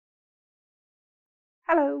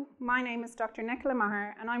Hello, my name is Dr. Nicola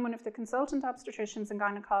Maher and I'm one of the consultant obstetricians and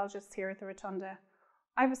gynecologists here at the Rotunda.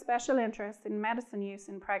 I have a special interest in medicine use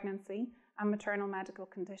in pregnancy and maternal medical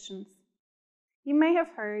conditions. You may have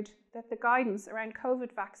heard that the guidance around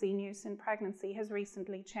COVID vaccine use in pregnancy has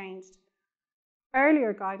recently changed.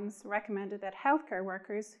 Earlier guidance recommended that healthcare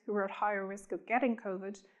workers who were at higher risk of getting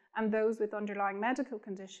COVID and those with underlying medical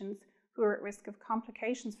conditions who are at risk of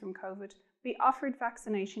complications from COVID be offered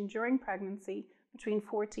vaccination during pregnancy between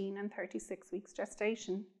 14 and 36 weeks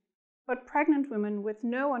gestation. But pregnant women with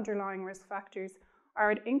no underlying risk factors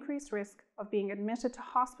are at increased risk of being admitted to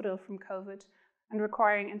hospital from COVID and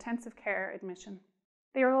requiring intensive care admission.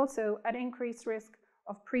 They are also at increased risk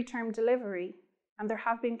of preterm delivery, and there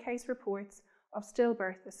have been case reports of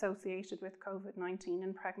stillbirth associated with COVID-19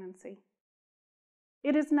 in pregnancy.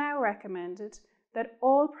 It is now recommended that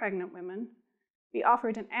all pregnant women be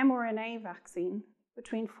offered an mRNA vaccine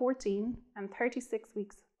between 14 and 36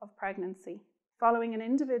 weeks of pregnancy, following an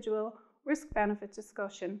individual risk-benefit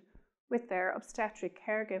discussion with their obstetric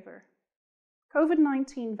caregiver.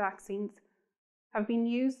 COVID-19 vaccines have been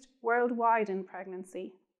used worldwide in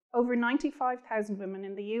pregnancy. Over 95,000 women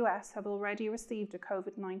in the US have already received a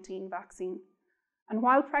COVID-19 vaccine. And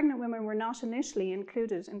while pregnant women were not initially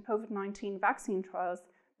included in COVID-19 vaccine trials,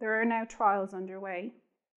 there are now trials underway.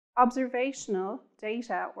 Observational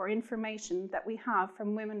data or information that we have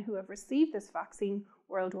from women who have received this vaccine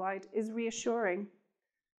worldwide is reassuring.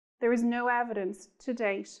 There is no evidence to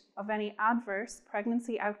date of any adverse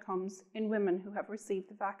pregnancy outcomes in women who have received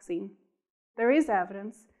the vaccine. There is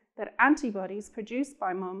evidence that antibodies produced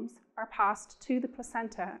by mums are passed to the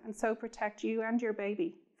placenta and so protect you and your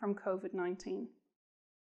baby from COVID-19.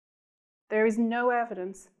 There is no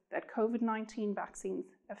evidence that COVID-19 vaccines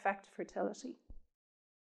affect fertility.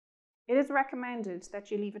 It is recommended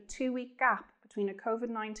that you leave a 2-week gap between a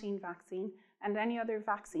COVID-19 vaccine and any other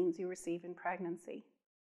vaccines you receive in pregnancy.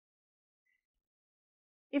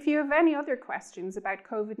 If you have any other questions about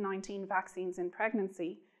COVID-19 vaccines in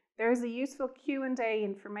pregnancy, there is a useful Q&A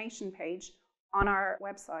information page on our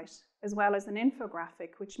website, as well as an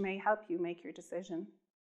infographic which may help you make your decision.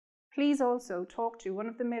 Please also talk to one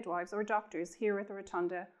of the midwives or doctors here at the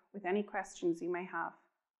Rotunda with any questions you may have.